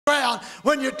down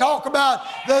when you talk about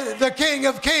the King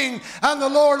of Kings and the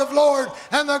Lord of Lords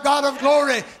and the God of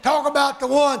glory. Talk about the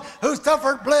one who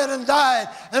suffered, bled, and died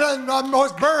and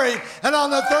was buried. And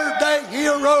on the third day he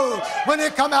arose when he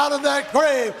come out of that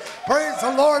grave. Praise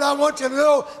the Lord. I want you to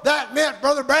know that meant,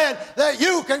 Brother Brad, that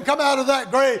you can come out of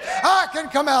that grave. I can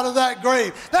come out of that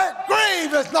grave. That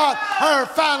grave is not our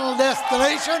final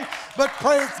destination, but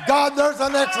praise God, there's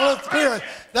an excellent spirit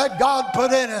that God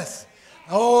put in us.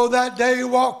 Oh, that day he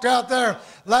walked out there,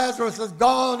 Lazarus is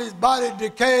gone, his body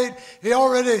decayed, he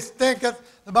already stinketh.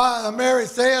 Mary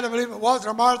said, I believe it was,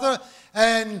 or Martha,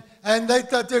 and they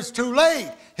thought it's too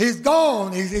late. He's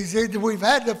gone. We've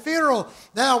had the funeral.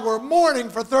 Now we're mourning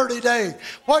for 30 days.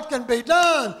 What can be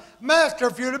done? Master,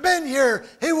 if you'd have been here,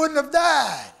 he wouldn't have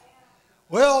died.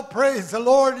 Well, praise the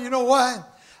Lord. You know what?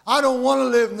 I don't want to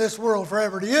live in this world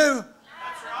forever. Do you? That's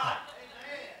right.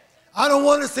 I don't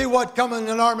want to see what's coming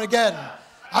in Armageddon.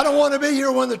 I don't want to be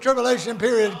here when the tribulation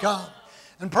period comes.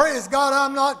 And praise God,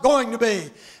 I'm not going to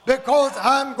be, because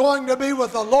I'm going to be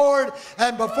with the Lord.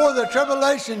 And before the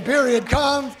tribulation period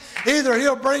comes, either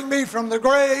he'll bring me from the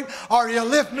grave or he'll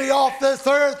lift me off this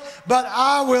earth. But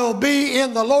I will be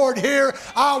in the Lord here.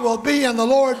 I will be in the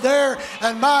Lord there.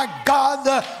 And my God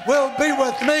will be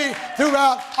with me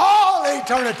throughout all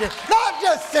eternity. Not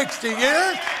just 60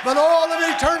 years, but all of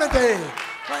eternity.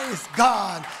 Praise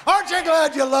God. Aren't you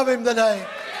glad you love him today?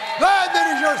 Glad that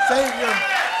he's your Savior.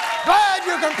 Glad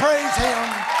you can praise him.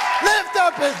 Lift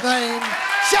up his name.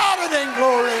 Shout it in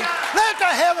glory. Let the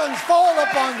heavens fall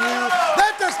upon you.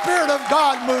 Let the Spirit of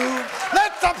God move.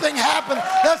 Let something happen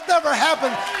that's never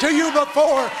happened to you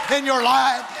before in your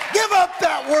life. Give up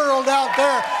that world out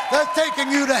there that's taking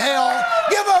you to hell.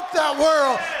 Give up that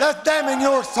world that's damning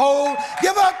your soul.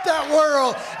 Give up that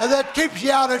world that keeps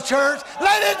you out of church.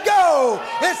 Let it go.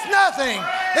 It's nothing.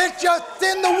 It's just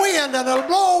in the wind and it'll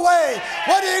blow away.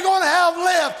 What are you going to have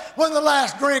left when the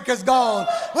last drink is gone?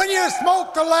 When you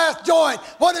smoke the last joint,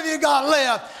 what have you got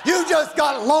left? You just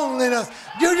got loneliness.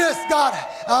 You just got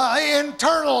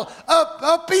internal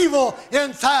upheaval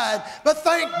inside. But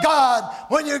thank God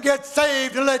when you get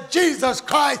saved and let Jesus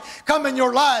Christ come in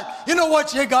your life. You know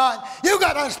what you got? You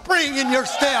got a spring in your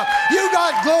step. You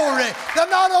got glory that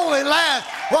not only lasts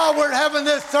while we're having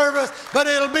this service, but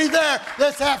it'll be there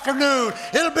this afternoon.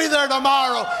 It'll be there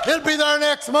tomorrow. It'll be there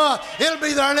next month. It'll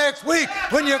be there next week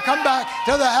when you come back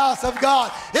to the house of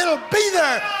God. It'll be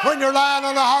there when you're lying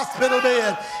on a hospital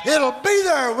bed. It'll be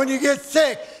there when you get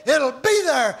sick. It'll be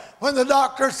there when the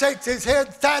doctor shakes his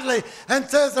head sadly and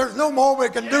says there's no more we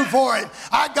can do for him.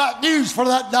 I got news for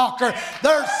that doctor.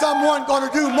 There's someone going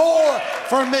to do more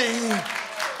for me.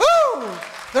 Woo!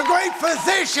 The great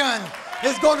physician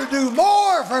is going to do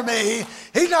more for me.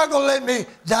 He's not going to let me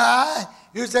die.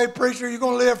 You say, preacher, you're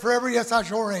going to live forever? Yes, I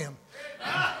sure am.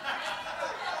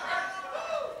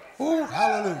 Ooh,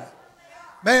 hallelujah.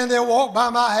 Man, they'll walk by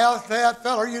my house. That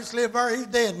fella used to live there. He's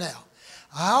dead now.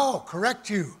 I'll correct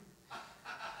you.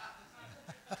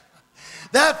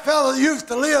 That fellow that used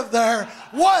to live there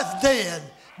was dead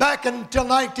back until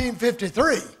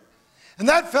 1953. And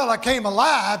that fella came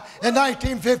alive in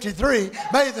 1953,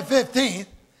 May the 15th.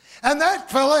 And that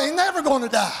fella ain't never going to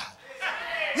die.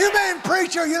 You mean,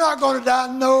 preacher, you're not going to die?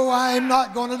 No, I am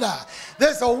not going to die.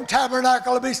 This old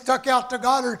tabernacle will be stuck out to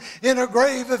God in a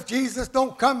grave if Jesus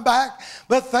don't come back.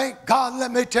 But thank God,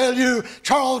 let me tell you,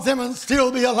 Charles Emmons still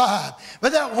be alive.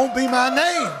 But that won't be my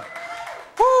name.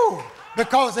 Woo!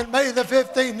 Because in May the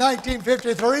 15th,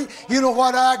 1953, you know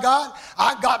what I got?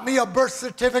 I got me a birth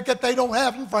certificate they don't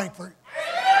have in Frankfurt.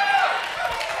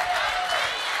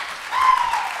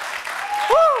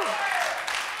 Woo!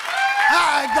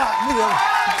 I got me a,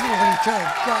 glory to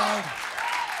God.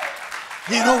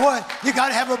 You know what? You got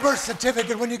to have a birth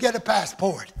certificate when you get a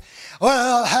passport.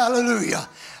 Well, hallelujah.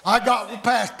 I got a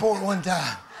passport one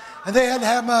time, and they had to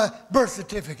have my birth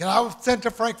certificate. I was sent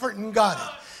to Frankfurt and got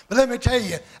it. But let me tell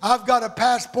you, I've got a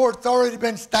passport that's already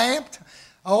been stamped.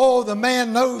 Oh, the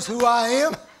man knows who I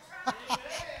am.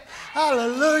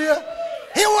 Hallelujah.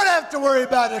 He won't have to worry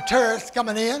about a tourist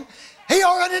coming in. He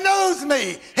already knows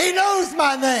me. He knows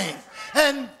my name.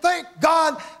 And thank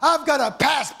God I've got a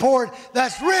passport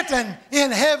that's written in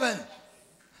heaven,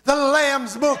 the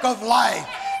Lamb's Book of Life.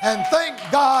 And thank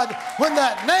God when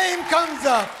that name comes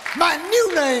up, my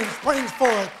new name springs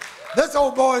forth. This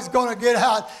old boy's going to get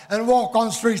out and walk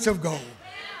on streets of gold.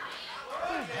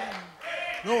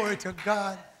 Glory to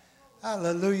God.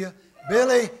 Hallelujah.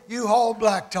 Billy, you haul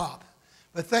blacktop.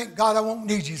 But thank God I won't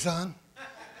need you, son.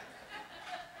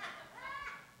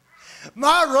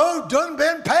 My road done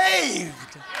been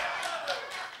paved.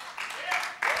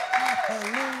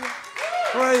 Hallelujah.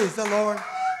 Praise the Lord.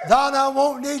 Donna, I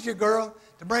won't need you, girl,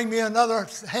 to bring me another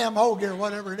ham hoagie or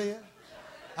whatever it is.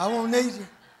 I won't need you.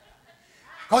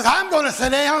 Because I'm going to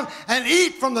sit down and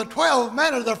eat from the 12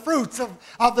 manner, the fruits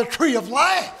of the tree of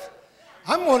life.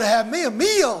 I'm going to have me a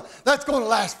meal that's going to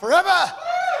last forever.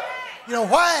 You know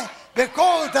why?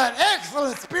 Because that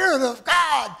excellent Spirit of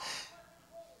God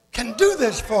can do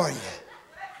this for you.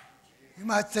 You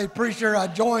might say, preacher, I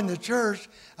joined the church.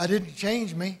 I didn't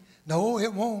change me. No,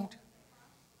 it won't.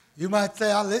 You might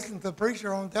say, I listened to the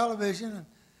preacher on television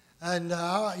and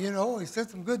you know, he said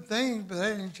some good things, but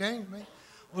they didn't change me.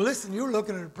 Well, listen, you're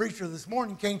looking at a preacher this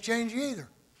morning, can't change you either.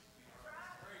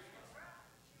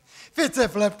 If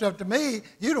it's left up to me,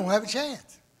 you don't have a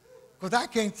chance because I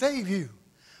can't save you.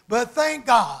 But thank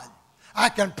God, I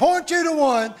can point you to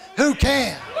one who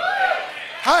can.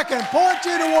 I can point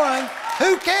you to one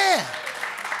who can.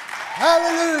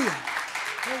 Hallelujah.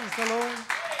 Praise the Lord.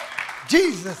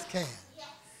 Jesus can.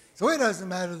 So it doesn't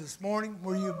matter this morning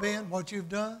where you've been, what you've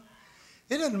done.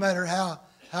 It doesn't matter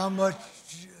how much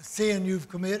sin you've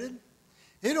committed.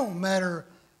 It don't matter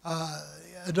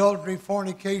adultery,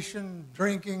 fornication,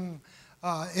 drinking,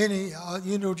 any,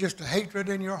 just a hatred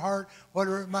in your heart,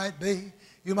 whatever it might be.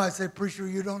 You might say, preacher,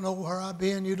 you don't know where I've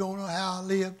been. You don't know how I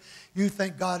lived. You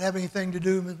think God have anything to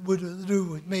do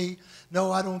with me.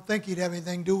 No, I don't think he'd have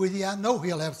anything to do with you. I know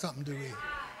he'll have something to do with you.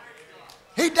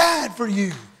 He died for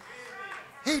you.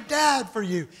 He died for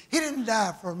you. He didn't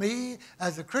die for me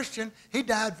as a Christian. He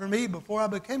died for me before I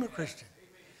became a Christian.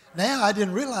 Now I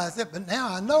didn't realize it, but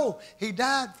now I know he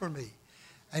died for me.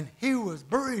 And he was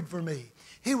buried for me.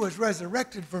 He was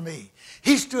resurrected for me.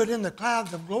 He stood in the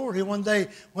clouds of glory one day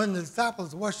when the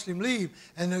disciples watched him leave.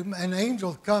 And an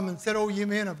angel come and said, oh, ye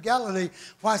men of Galilee,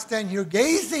 why stand here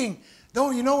gazing?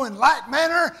 Don't you know in like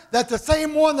manner that the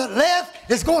same one that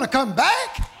left is going to come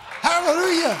back?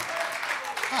 Hallelujah.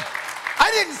 I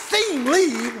didn't see him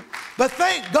leave, but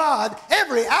thank God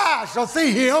every eye shall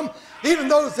see him, even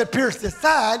those that pierced his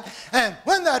side. And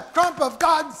when that trump of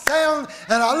God sounds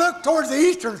and I look towards the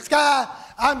eastern sky,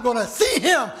 I'm going to see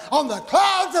him on the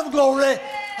clouds of glory,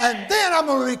 and then I'm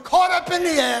going to be caught up in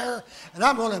the air, and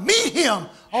I'm going to meet him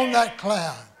on that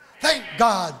cloud. Thank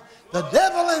God. The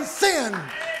devil and sin,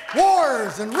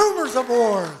 wars and rumors of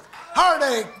wars,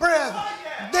 heartache,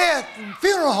 breath, death, and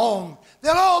funeral homes,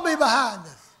 they'll all be behind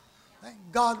us. Thank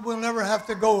God we'll never have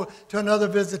to go to another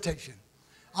visitation.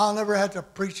 I'll never have to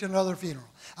preach another funeral.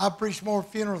 I've preached more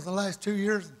funerals in the last 2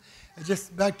 years. It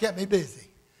just about kept me busy.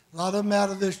 A lot of them out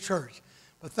of this church.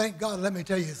 But thank God, let me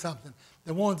tell you something.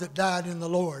 The ones that died in the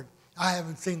Lord, I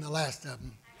haven't seen the last of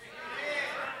them.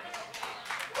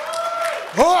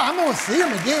 Oh, I'm going to see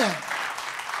them again.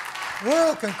 The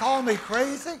world can call me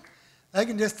crazy. They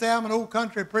can just say I'm an old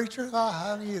country preacher. Oh,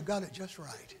 honey, you got it just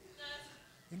right.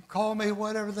 You can call me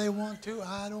whatever they want to.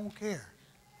 I don't care.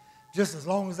 Just as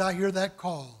long as I hear that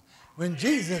call. When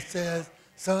Jesus says,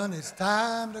 son, it's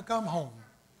time to come home.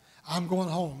 I'm going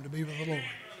home to be with the Lord.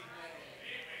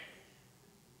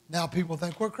 Now people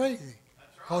think we're crazy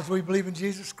because we believe in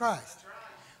Jesus Christ.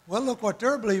 Well, look what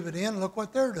they're believing in. Look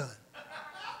what they're doing.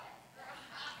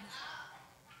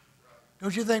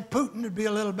 Don't you think Putin would be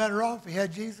a little better off if he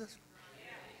had Jesus?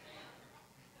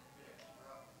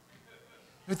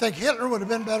 You think Hitler would have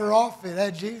been better off if he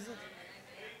had Jesus?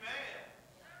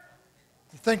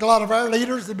 You think a lot of our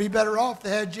leaders would be better off if they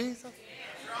had Jesus?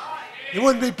 You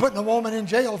wouldn't be putting a woman in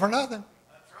jail for nothing.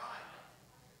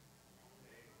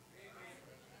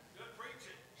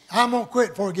 I'm going to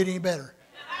quit before it gets any better.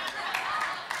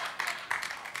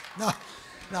 No,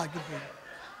 not good preacher.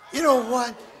 You know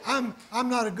what? I'm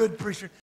not a good preacher.